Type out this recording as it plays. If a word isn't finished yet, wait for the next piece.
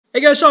Hey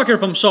guys, Sak here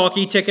from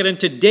sakitech, and in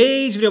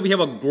today's video we have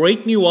a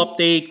great new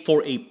update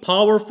for a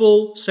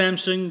powerful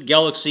Samsung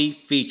Galaxy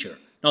feature.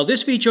 Now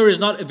this feature is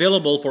not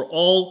available for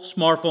all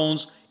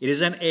smartphones. It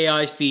is an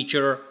AI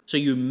feature, so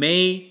you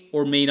may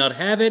or may not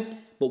have it,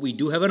 but we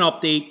do have an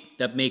update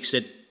that makes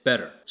it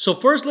better. So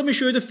first let me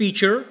show you the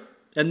feature,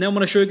 and then I'm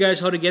going to show you guys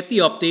how to get the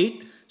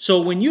update.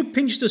 So when you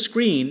pinch the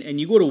screen and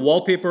you go to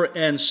wallpaper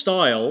and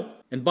style,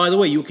 and by the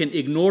way, you can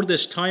ignore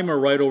this timer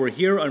right over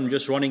here. I'm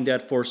just running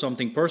that for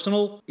something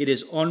personal. It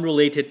is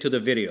unrelated to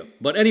the video.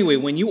 But anyway,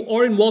 when you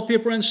are in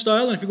wallpaper and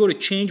style, and if you go to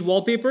change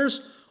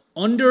wallpapers,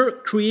 under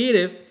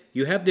creative,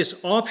 you have this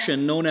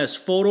option known as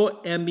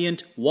photo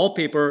ambient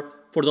wallpaper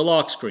for the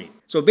lock screen.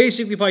 So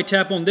basically, if I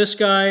tap on this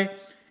guy,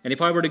 and if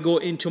I were to go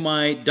into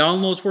my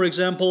downloads, for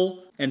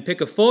example, and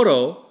pick a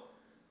photo,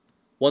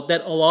 what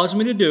that allows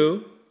me to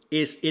do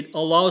is it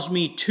allows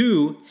me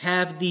to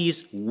have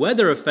these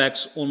weather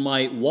effects on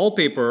my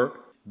wallpaper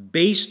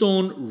based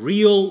on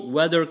real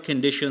weather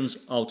conditions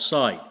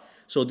outside.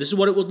 So this is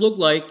what it would look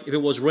like if it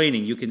was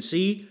raining. You can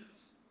see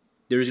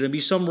there's going to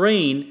be some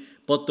rain,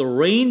 but the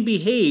rain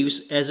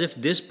behaves as if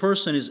this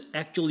person is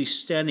actually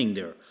standing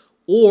there.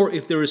 Or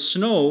if there is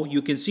snow,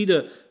 you can see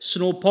the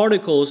snow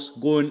particles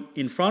going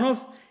in front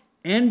of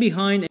and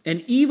behind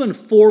and even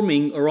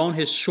forming around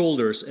his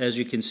shoulders, as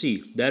you can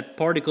see. That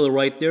particle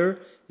right there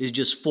is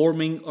just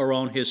forming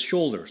around his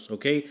shoulders,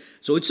 okay?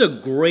 So it's a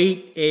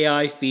great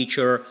AI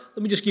feature.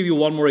 Let me just give you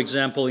one more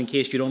example in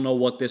case you don't know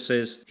what this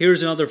is.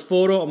 Here's another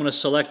photo. I'm going to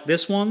select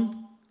this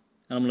one,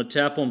 and I'm going to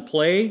tap on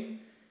play,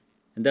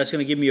 and that's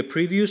going to give me a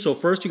preview. So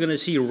first you're going to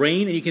see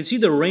rain, and you can see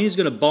the rain is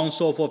going to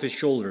bounce off of his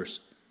shoulders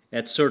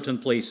at certain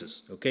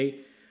places, okay?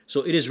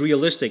 So it is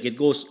realistic. It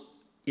goes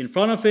in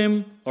front of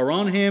him,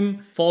 around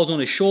him, falls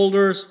on his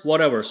shoulders,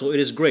 whatever. So it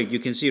is great. You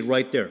can see it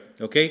right there,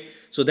 okay?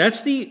 So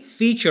that's the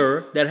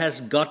feature that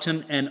has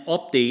gotten an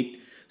update.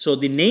 So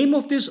the name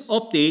of this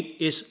update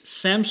is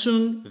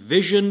Samsung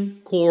Vision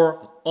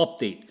Core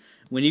Update.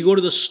 When you go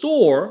to the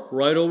store,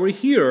 right over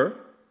here,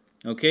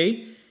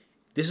 okay,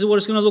 this is what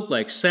it's going to look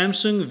like,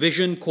 Samsung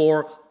Vision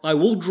Core. I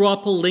will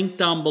drop a link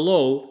down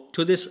below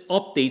to this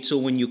update, so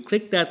when you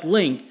click that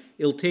link,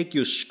 it'll take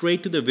you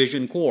straight to the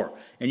Vision Core.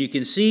 And you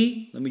can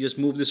see, let me just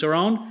move this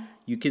around,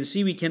 you can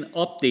see we can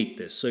update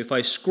this. So if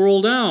I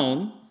scroll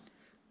down,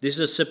 this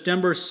is a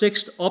September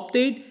 6th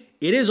update.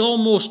 It is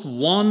almost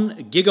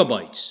 1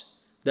 gigabytes.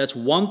 That's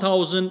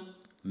 1,000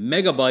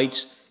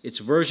 megabytes. It's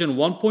version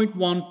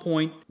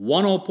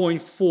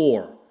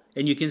 1.1.10.4.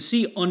 And you can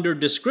see under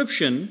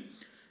description,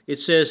 it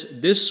says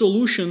this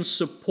solution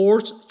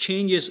supports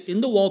changes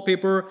in the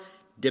wallpaper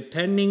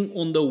depending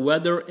on the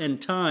weather and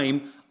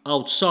time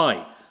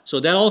outside. So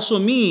that also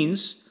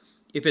means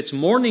if it's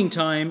morning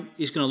time,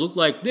 it's going to look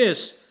like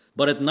this,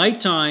 but at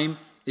nighttime,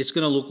 it's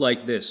going to look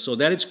like this. So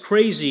that is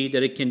crazy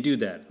that it can do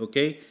that,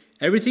 okay?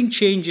 Everything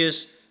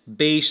changes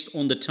based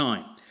on the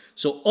time.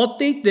 So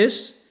update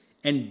this,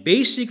 and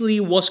basically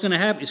what's going to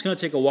happen, it's going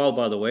to take a while,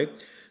 by the way.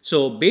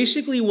 So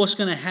basically what's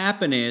going to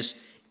happen is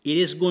it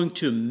is going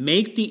to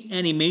make the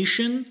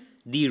animation,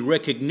 the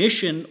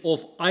recognition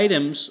of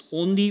items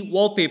on the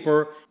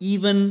wallpaper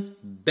even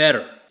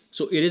better.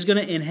 So it is going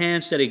to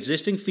enhance that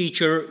existing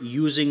feature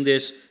using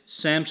this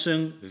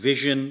Samsung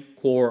Vision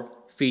Core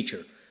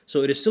feature.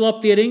 So it is still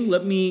updating.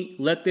 Let me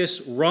let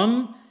this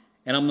run,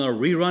 and I'm going to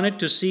rerun it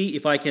to see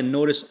if I can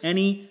notice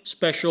any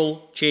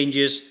special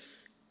changes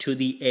to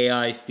the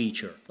AI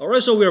feature.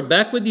 Alright, so we're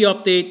back with the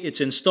update.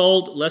 It's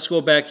installed. Let's go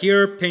back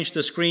here, pinch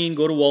the screen,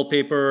 go to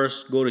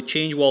wallpapers, go to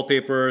change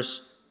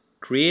wallpapers,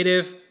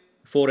 creative,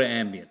 photo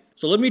ambient.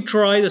 So let me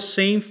try the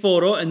same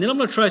photo, and then I'm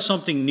going to try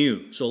something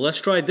new. So let's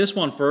try this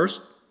one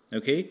first.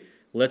 Okay,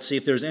 let's see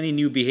if there's any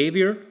new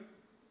behavior.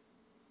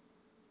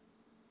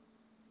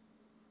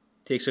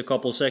 Takes a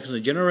couple seconds to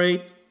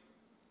generate.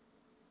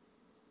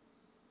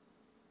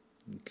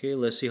 Okay,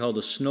 let's see how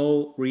the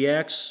snow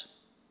reacts.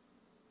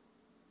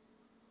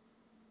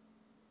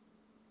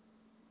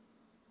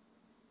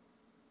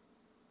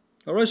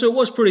 Alright, so it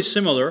was pretty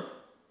similar.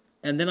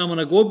 And then I'm going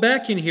to go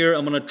back in here.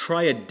 I'm going to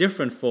try a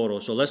different photo.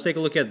 So let's take a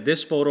look at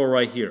this photo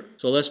right here.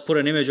 So let's put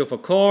an image of a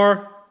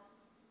car.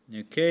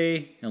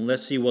 Okay, and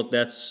let's see what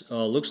that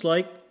looks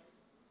like.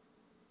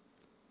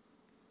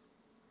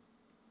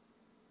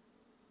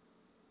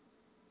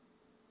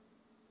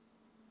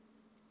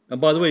 And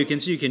by the way, you can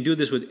see you can do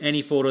this with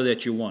any photo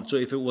that you want. So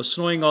if it was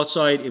snowing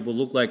outside, it will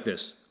look like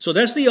this. So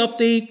that's the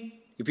update.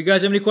 If you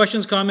guys have any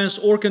questions, comments,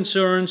 or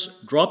concerns,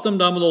 drop them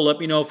down below. Let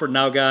me know. For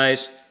now,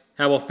 guys,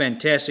 have a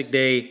fantastic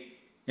day.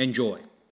 Enjoy.